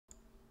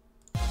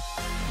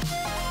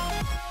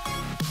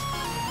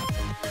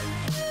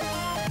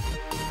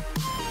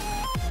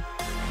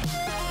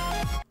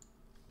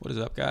What is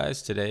up,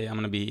 guys? Today I'm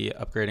going to be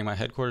upgrading my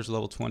headquarters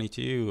level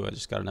 22. I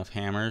just got enough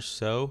hammers,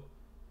 so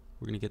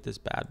we're going to get this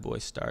bad boy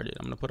started.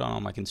 I'm going to put on all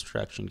my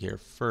construction gear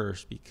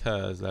first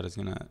because that is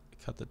going to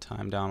cut the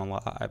time down a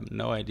lot. I have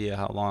no idea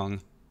how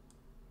long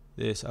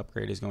this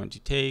upgrade is going to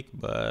take,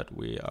 but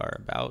we are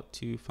about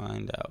to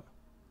find out.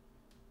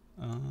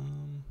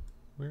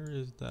 Where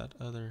is that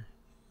other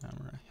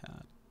hammer I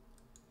had?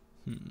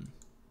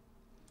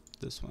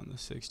 This one, the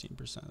 16%,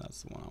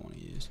 that's the one I want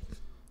to use.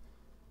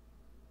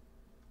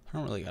 I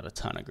don't really got a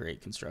ton of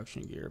great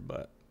construction gear,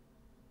 but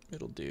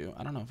it'll do.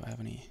 I don't know if I have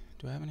any.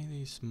 Do I have any of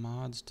these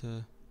mods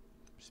to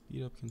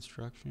speed up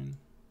construction?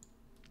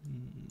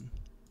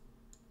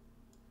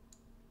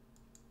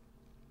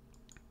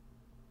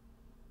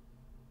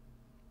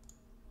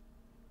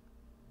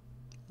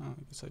 Oh,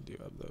 I guess I do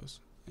have those.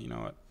 You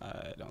know what?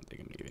 I don't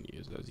think I'm going to even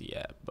use those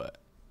yet, but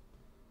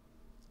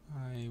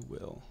I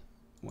will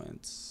when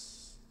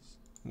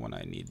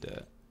I need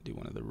to do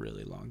one of the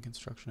really long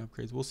construction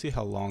upgrades. We'll see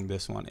how long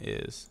this one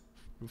is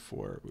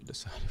before we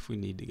decide if we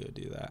need to go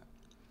do that.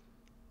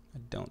 I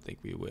don't think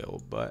we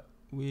will, but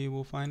we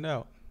will find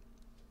out.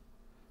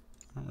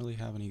 I don't really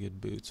have any good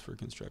boots for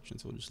construction,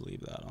 so we'll just leave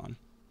that on.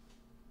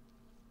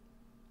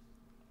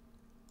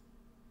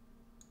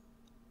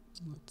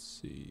 Let's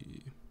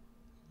see.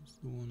 What's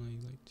the one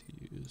I like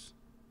to use?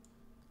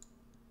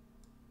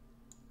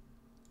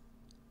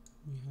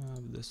 We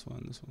have this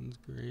one. This one's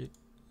great.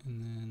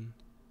 And then,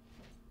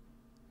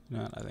 you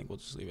know what, I think we'll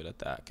just leave it at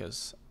that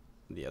because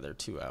the other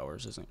 2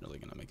 hours isn't really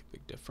going to make a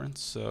big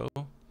difference. So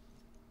let's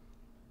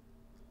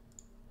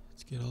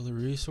get all the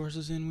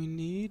resources in we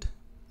need.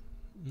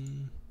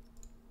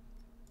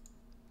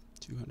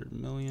 200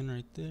 million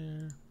right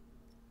there.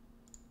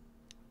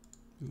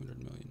 200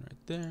 million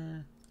right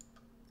there.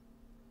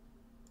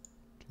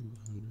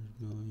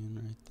 200 million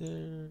right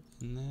there.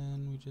 And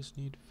then we just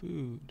need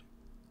food.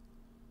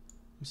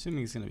 I'm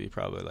assuming it's going to be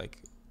probably like,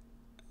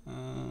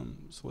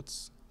 so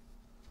let's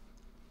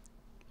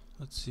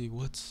see,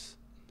 what's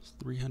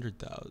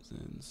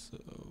 300,000, so,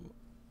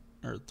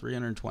 or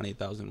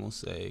 320,000 we'll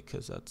say,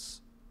 because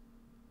that's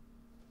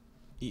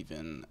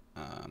even,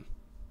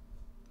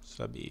 so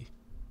that'd be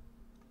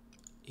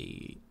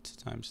 8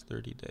 times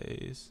 30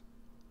 days,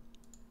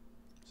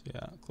 so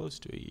yeah, close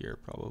to a year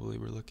probably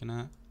we're looking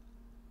at.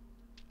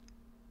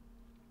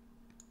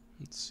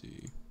 Let's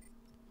see,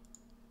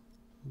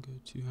 we'll go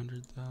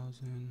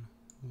 200,000,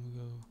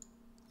 we'll go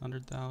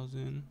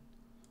 100,000.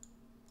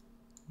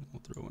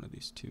 We'll throw one of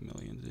these 2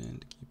 millions in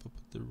to keep up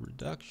with the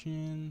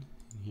reduction.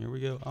 And here we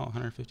go. Oh,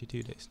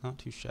 152 days. Not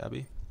too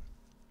shabby.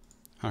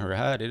 All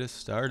right, it has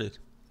started.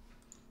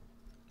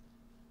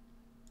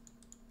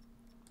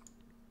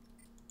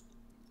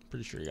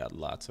 Pretty sure you got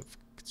lots of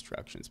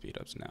construction speed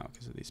ups now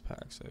because of these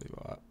packs I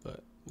bought,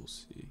 but we'll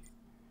see.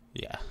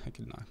 Yeah, I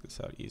could knock this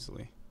out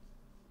easily.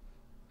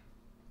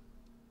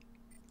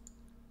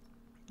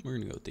 We're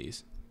going to go with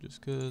these just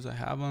because I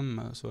have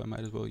them, so I might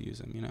as well use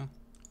them, you know?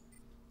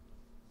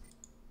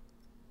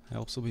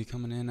 Helps will be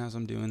coming in as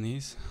I'm doing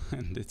these,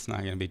 and it's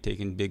not going to be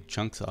taking big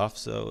chunks off,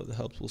 so the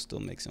helps will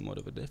still make somewhat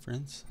of a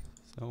difference.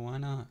 So why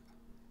not?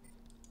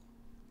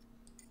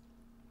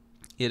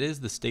 It is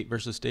the state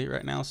versus state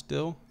right now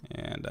still,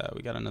 and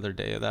we got another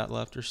day of that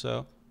left or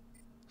so.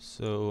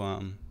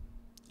 So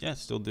yeah,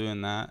 still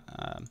doing that.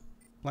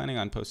 Planning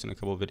on posting a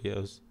couple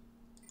videos,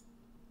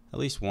 at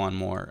least one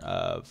more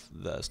of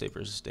the state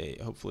versus state.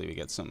 Hopefully we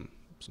get some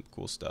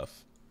cool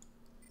stuff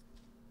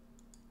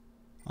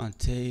on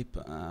tape.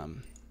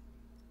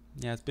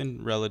 Yeah, it's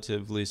been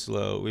relatively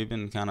slow. We've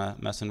been kind of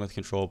messing with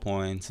control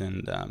points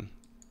and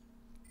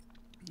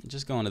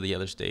just going to the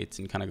other states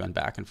and kind of going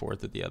back and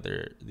forth with the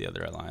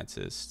other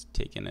alliances,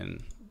 taking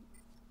in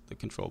the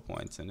control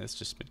points, and it's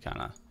just been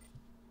kind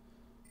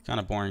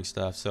of boring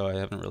stuff. So I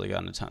haven't really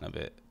gotten a ton of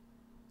it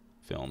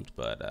filmed,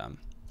 but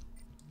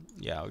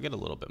yeah, I'll get a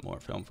little bit more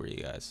film for you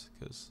guys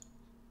because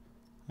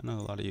I know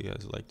a lot of you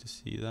guys like to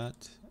see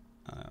that.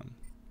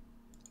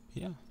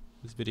 Yeah,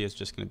 this video is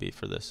just going to be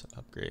for this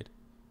upgrade.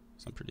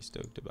 So I'm pretty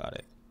stoked about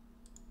it.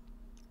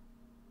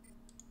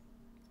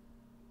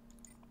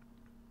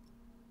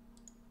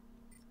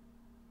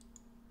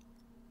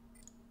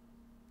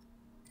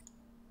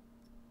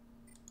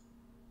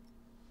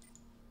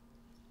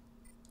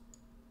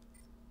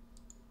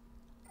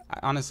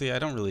 Honestly, I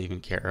don't really even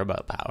care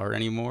about power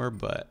anymore,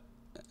 but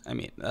I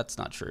mean, that's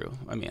not true.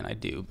 I mean, I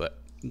do,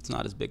 but it's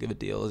not as big of a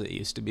deal as it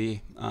used to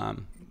be.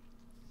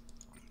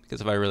 Because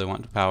if I really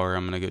want power,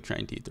 I'm going to go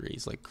train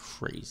T3s like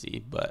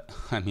crazy. But,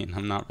 I mean,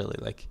 I'm not really,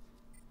 like,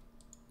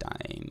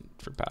 dying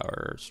for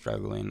power or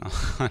struggling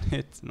on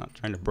it. I'm not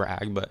trying to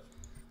brag, but,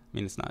 I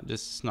mean, it's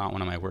not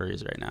one of my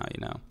worries right now,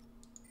 you know.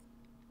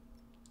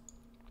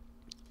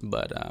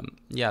 But,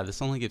 yeah,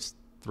 this only gives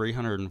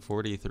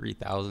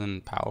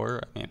 343,000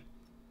 power. I mean,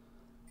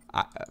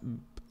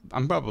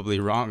 I'm probably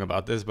wrong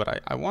about this,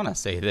 but I want to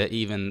say that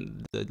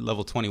even the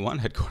level 21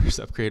 headquarters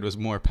upgrade was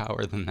more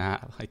power than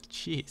that. Like,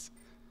 jeez.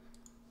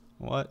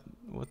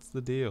 What's the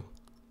deal?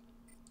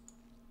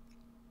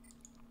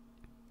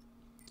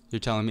 You're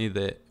telling me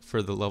that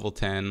for the level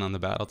 10 on the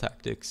battle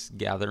tactics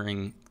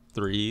gathering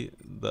 3,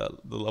 the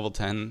level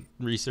 10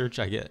 research,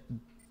 I get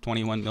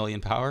 21 million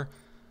power?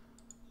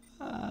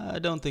 I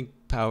don't think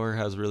power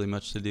has really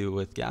much to do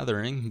with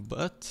gathering,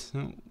 but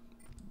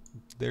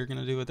they're going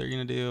to do what they're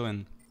going to do,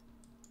 and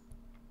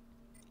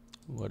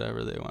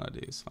whatever they want to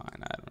do is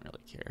fine. I don't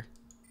really care.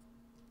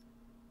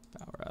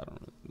 Power, I don't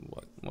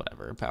really,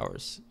 whatever.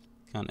 Power's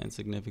kind of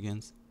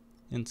insignificant.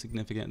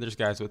 There's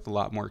guys with a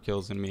lot more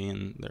kills than me,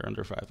 and they're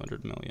under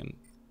 500 million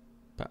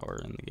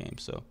power in the game,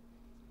 so.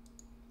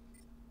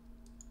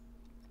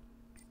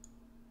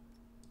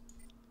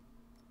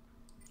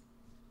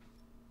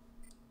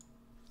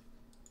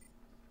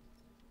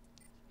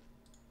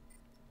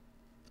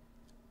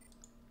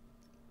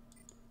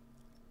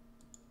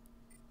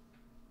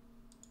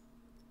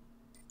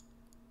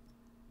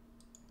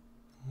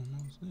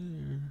 Almost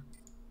there.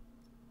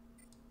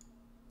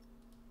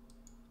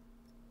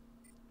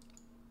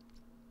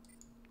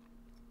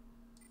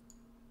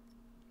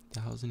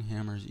 Thousand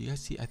hammers. You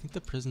guys see, I think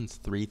the prison's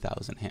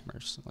 3,000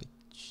 hammers. Like,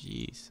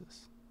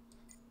 Jesus.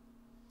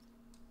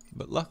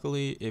 But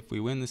luckily, if we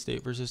win the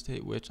state versus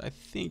state, which I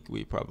think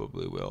we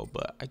probably will,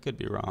 but I could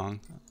be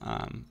wrong,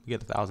 we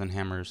get 1,000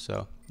 hammers.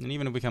 So, and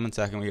even if we come in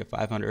second, we get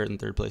 500, and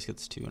third place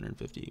gets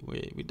 250.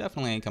 We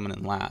definitely ain't coming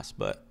in last,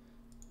 but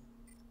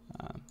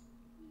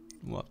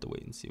we'll have to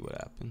wait and see what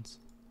happens.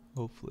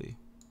 Hopefully,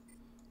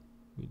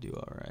 we do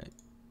all right.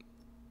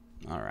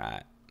 All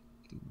right.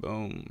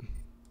 Boom.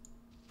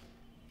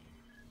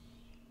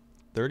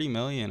 30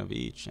 million of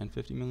each and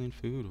 50 million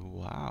food.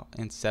 Wow.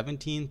 And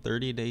 17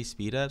 30-day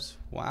speed ups.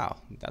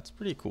 Wow. That's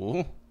pretty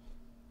cool.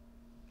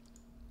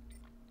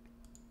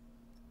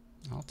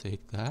 I'll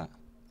take that.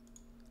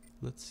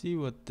 Let's see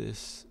what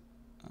this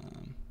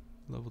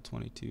level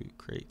 22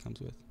 crate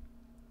comes with.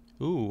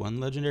 Ooh, 1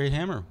 legendary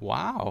hammer.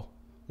 Wow.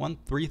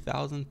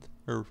 1/3000th,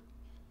 or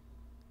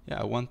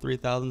yeah,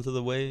 1/3000th of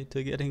the way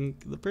to getting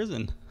the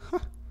prison.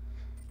 What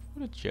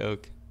a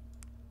joke.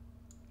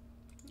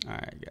 All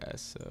right,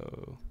 guys.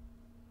 So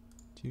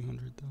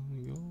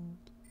 200,000 gold.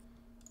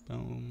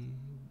 Boom,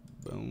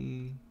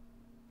 boom.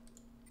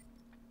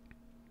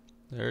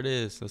 There it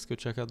is. Let's go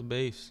check out the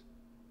base.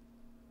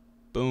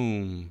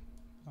 Boom.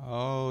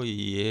 Oh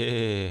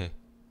yeah.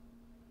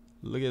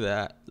 Look at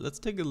that. Let's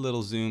take a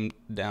little zoom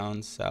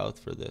down south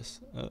for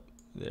this. Oh,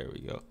 there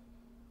we go.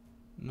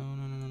 No.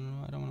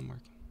 I don't want to mark.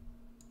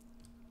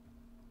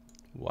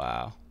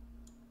 Wow.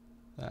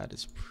 That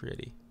is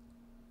pretty.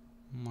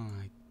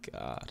 My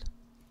God.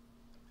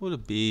 What a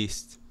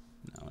beast.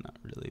 No, not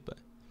really, but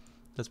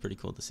that's pretty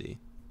cool to see.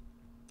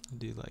 I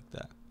do like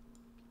that.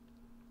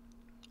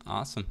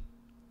 Awesome.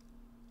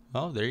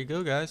 Well, there you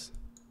go, guys.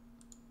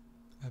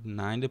 I have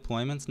 9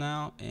 deployments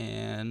now,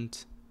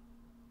 and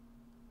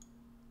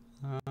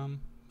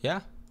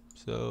yeah,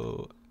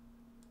 so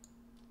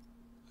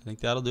I think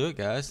that'll do it,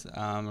 guys.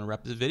 I'm gonna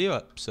wrap this video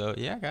up. So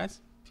yeah, guys,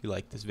 if you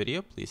like this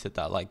video, please hit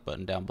that like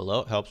button down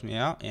below. It helps me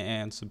out,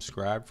 and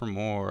subscribe for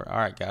more. All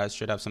right, guys,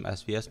 should have some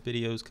SVS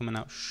videos coming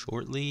out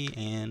shortly,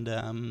 and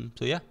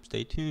so yeah,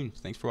 stay tuned.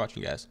 Thanks for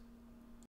watching, guys.